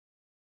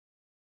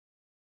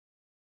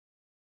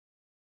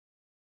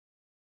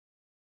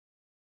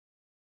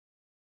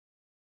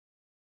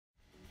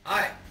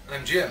Hi,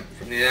 I'm Jim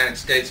from the United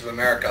States of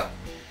America.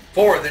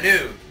 For the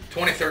new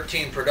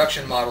 2013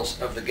 production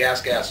models of the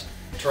GasGas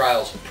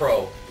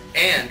Pro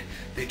and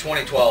the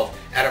 2012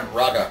 Adam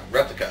Raga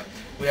Replica,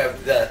 we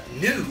have the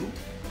new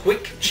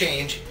quick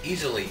change,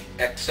 easily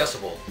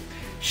accessible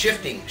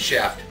shifting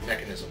shaft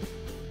mechanism.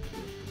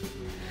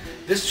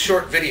 This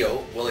short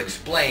video will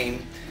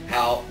explain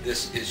how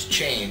this is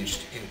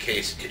changed in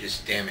case it is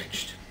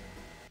damaged.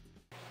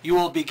 You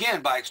will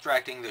begin by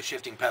extracting the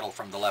shifting pedal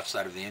from the left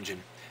side of the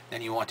engine.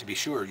 Then you want to be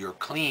sure you're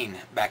clean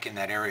back in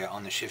that area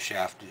on the shift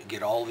shaft.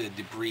 Get all the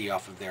debris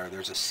off of there.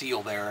 There's a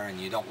seal there and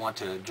you don't want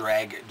to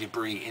drag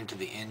debris into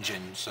the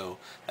engine, so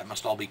that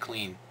must all be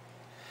clean.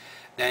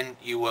 Then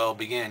you will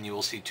begin, you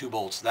will see two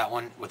bolts. That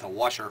one with a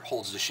washer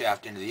holds the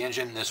shaft into the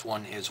engine. This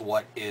one is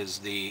what is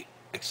the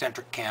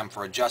eccentric cam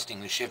for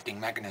adjusting the shifting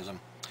mechanism.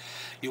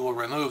 You will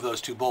remove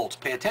those two bolts.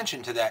 Pay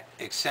attention to that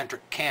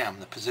eccentric cam,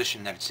 the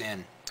position that it's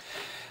in.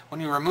 When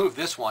you remove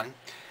this one,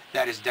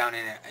 that is down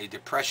in a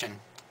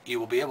depression, you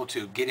will be able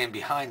to get in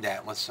behind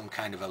that with some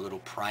kind of a little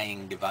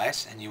prying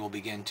device, and you will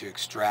begin to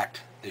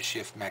extract the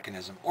shift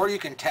mechanism. Or you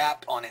can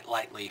tap on it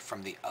lightly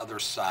from the other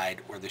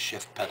side where the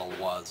shift pedal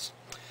was.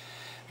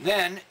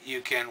 Then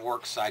you can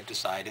work side to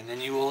side, and then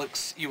you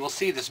will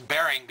see this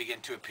bearing begin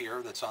to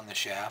appear that's on the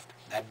shaft,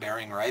 that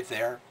bearing right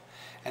there.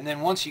 And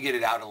then once you get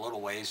it out a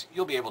little ways,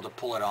 you'll be able to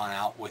pull it on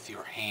out with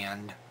your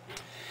hand.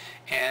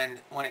 And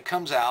when it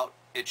comes out,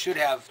 it should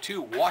have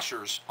two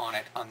washers on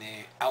it on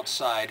the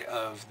outside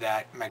of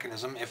that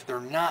mechanism. If they're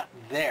not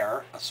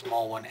there, a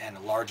small one and a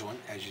large one,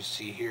 as you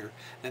see here,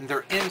 then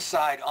they're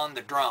inside on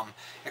the drum.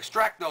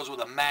 Extract those with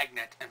a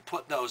magnet and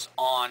put those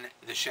on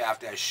the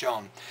shaft as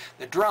shown.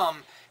 The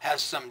drum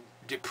has some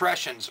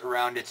depressions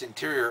around its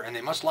interior, and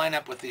they must line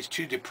up with these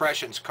two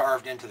depressions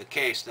carved into the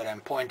case that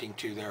I'm pointing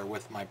to there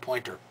with my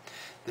pointer.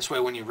 This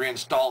way when you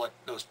reinstall it,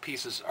 those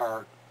pieces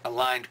are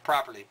aligned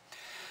properly.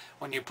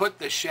 When you put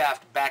the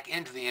shaft back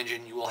into the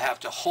engine, you will have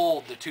to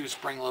hold the two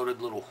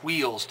spring-loaded little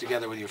wheels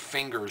together with your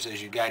fingers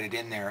as you guide it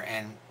in there.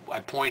 And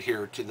I point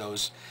here to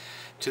those,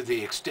 to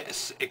the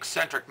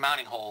eccentric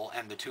mounting hole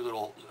and the two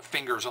little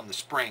fingers on the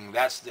spring.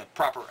 That's the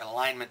proper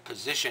alignment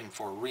position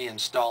for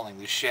reinstalling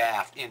the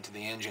shaft into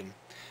the engine.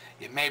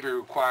 It may be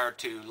required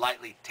to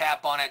lightly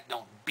tap on it.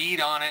 Don't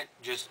beat on it,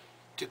 just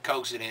to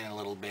coax it in a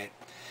little bit.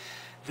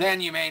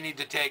 Then you may need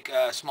to take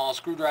a small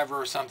screwdriver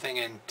or something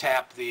and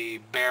tap the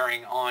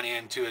bearing on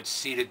into its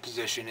seated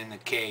position in the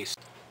case.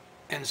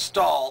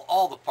 Install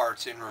all the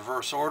parts in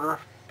reverse order,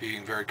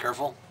 being very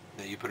careful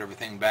that you put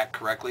everything back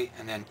correctly,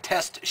 and then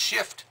test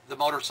shift the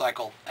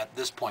motorcycle at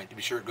this point to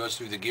be sure it goes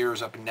through the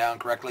gears up and down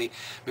correctly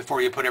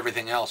before you put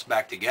everything else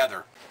back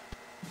together.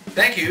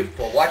 Thank you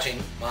for watching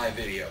my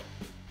video.